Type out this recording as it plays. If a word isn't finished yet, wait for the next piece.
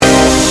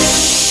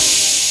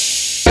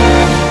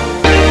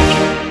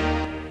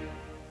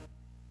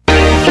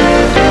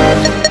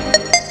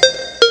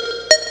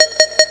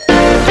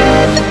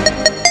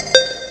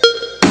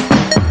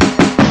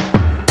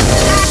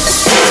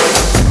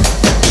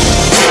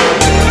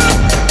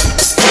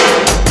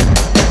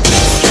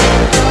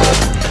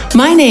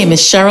My name is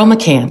Cheryl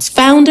McCants,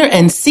 founder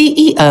and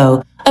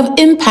CEO of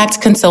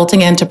Impact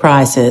Consulting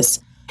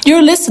Enterprises.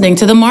 You're listening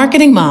to the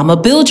Marketing Mama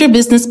Build Your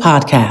Business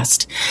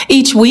podcast.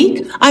 Each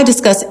week, I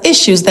discuss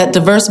issues that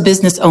diverse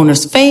business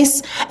owners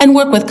face and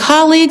work with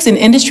colleagues and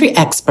industry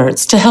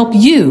experts to help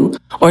you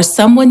or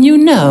someone you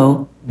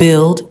know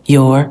build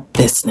your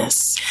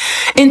business.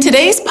 In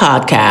today's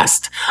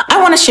podcast,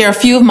 I want to share a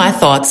few of my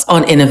thoughts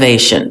on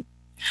innovation.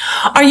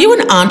 Are you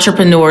an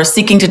entrepreneur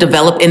seeking to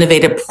develop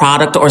innovative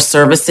product or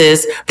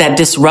services that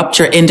disrupt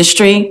your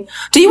industry?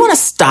 Do you want to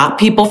stop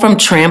people from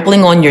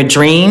trampling on your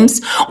dreams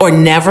or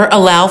never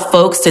allow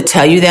folks to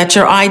tell you that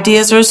your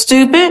ideas are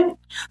stupid?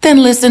 Then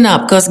listen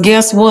up, because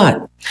guess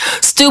what?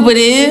 Stupid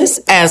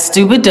is as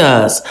stupid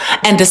does.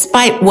 And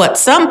despite what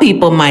some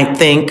people might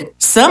think,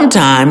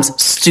 sometimes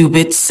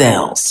stupid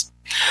sells.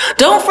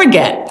 Don't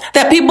forget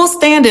that people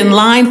stand in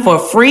line for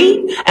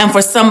free and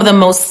for some of the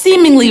most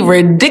seemingly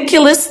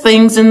ridiculous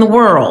things in the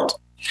world.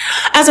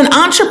 As an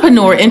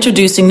entrepreneur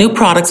introducing new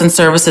products and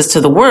services to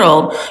the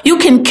world, you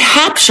can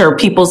capture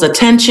people's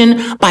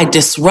attention by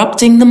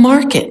disrupting the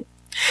market.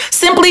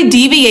 Simply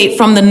deviate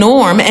from the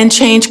norm and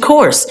change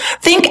course.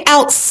 Think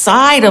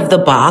outside of the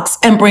box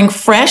and bring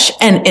fresh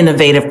and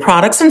innovative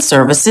products and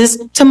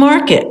services to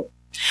market.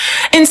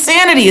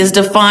 Insanity is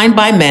defined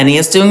by many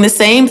as doing the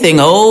same thing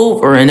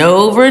over and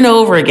over and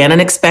over again and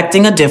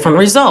expecting a different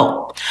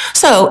result.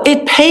 So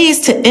it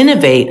pays to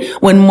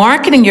innovate when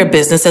marketing your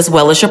business as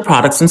well as your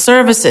products and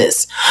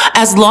services.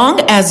 As long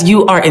as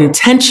you are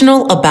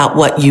intentional about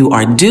what you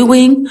are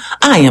doing,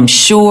 I am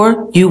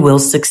sure you will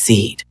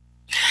succeed.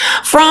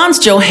 Frans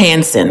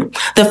Johansson,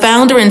 the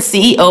founder and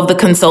CEO of the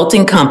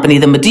consulting company,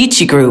 the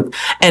Medici Group,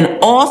 and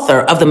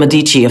author of The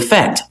Medici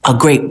Effect, a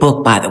great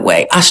book, by the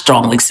way, I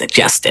strongly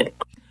suggest it.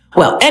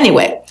 Well,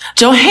 anyway,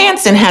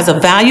 Johansson has a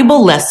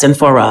valuable lesson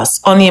for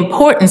us on the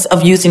importance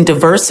of using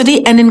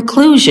diversity and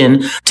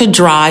inclusion to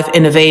drive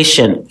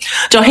innovation.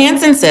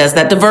 Johansson says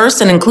that diverse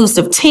and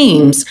inclusive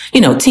teams,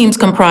 teams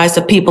comprised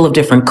of people of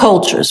different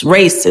cultures,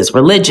 races,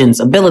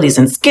 religions, abilities,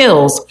 and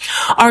skills,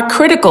 are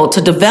critical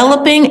to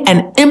developing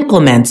and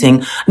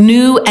implementing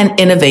new and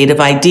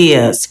innovative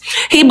ideas.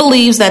 He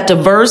believes that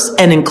diverse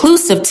and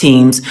inclusive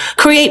teams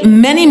create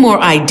many more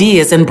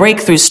ideas and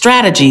breakthrough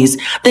strategies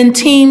than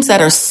teams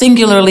that are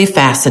singularly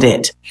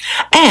faceted.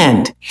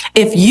 And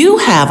if you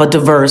have a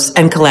diverse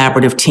and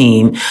collaborative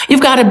team,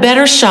 you've got a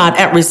better shot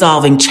at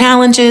resolving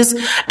challenges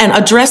and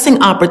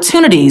addressing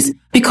opportunities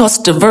because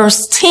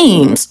diverse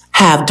teams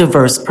have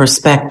diverse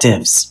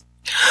perspectives.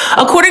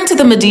 According to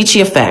the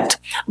Medici Effect,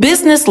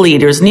 business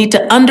leaders need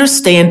to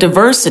understand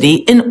diversity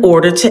in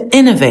order to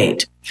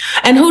innovate.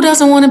 And who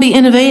doesn't want to be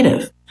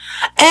innovative?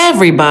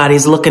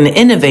 Everybody's looking to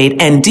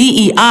innovate, and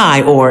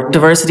DEI, or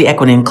diversity,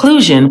 equity,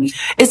 inclusion,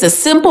 is a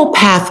simple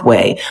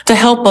pathway to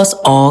help us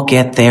all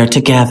get there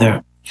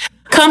together.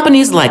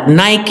 Companies like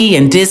Nike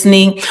and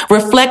Disney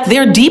reflect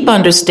their deep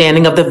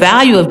understanding of the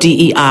value of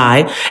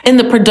DEI in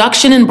the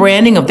production and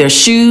branding of their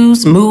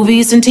shoes,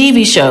 movies, and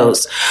TV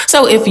shows.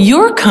 So if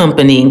your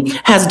company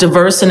has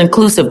diverse and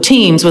inclusive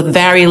teams with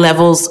varying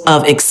levels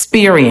of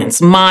experience,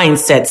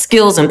 mindset,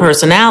 skills, and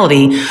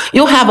personality,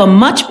 you'll have a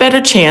much better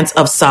chance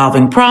of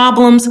solving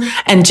problems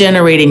and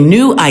generating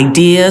new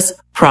ideas,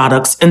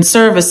 products, and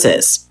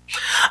services.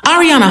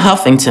 Arianna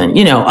Huffington,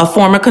 a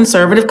former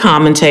conservative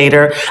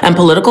commentator and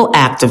political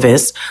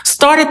activist,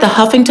 started the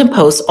Huffington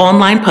Post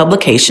online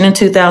publication in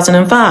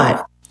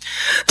 2005.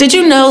 Did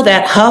you know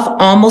that Huff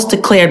almost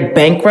declared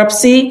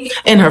bankruptcy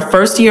in her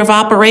first year of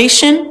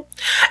operation?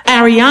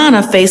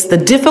 Arianna faced the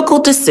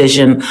difficult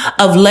decision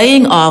of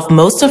laying off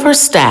most of her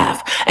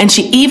staff, and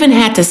she even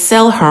had to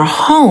sell her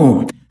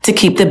home to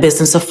keep the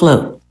business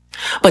afloat.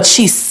 But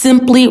she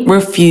simply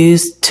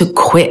refused to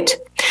quit.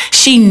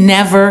 She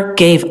never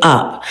gave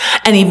up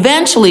and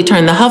eventually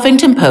turned the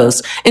Huffington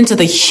Post into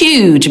the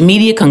huge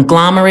media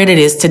conglomerate it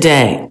is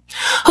today.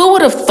 Who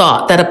would have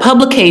thought that a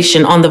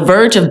publication on the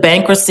verge of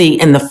bankruptcy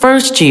in the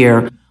first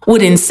year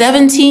would in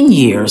 17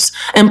 years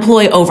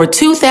employ over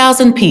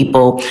 2,000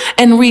 people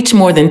and reach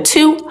more than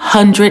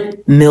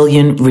 200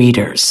 million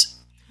readers?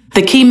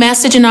 The key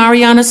message in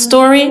Arianna's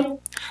story?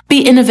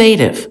 Be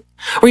innovative.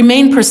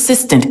 Remain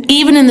persistent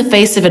even in the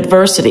face of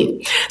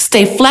adversity.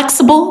 Stay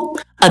flexible,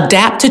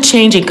 adapt to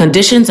changing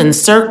conditions and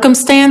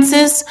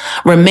circumstances,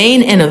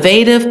 remain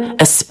innovative,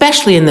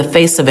 especially in the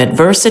face of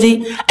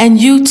adversity,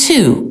 and you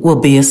too will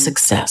be a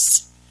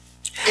success.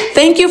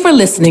 Thank you for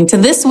listening to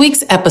this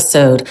week's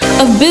episode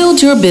of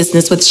Build Your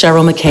Business with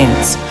Cheryl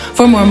McCants.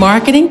 For more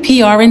marketing,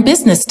 PR, and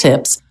business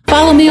tips,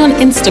 follow me on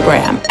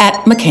Instagram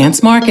at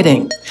McCants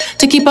Marketing.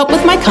 To keep up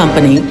with my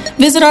company,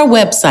 visit our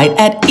website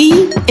at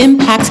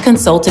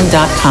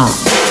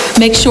eimpactconsulting.com.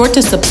 Make sure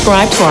to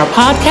subscribe to our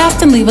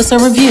podcast and leave us a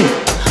review.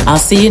 I'll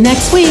see you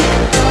next week.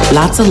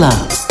 Lots of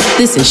love.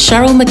 This is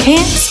Cheryl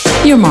McCants,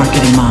 your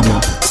marketing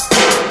mama.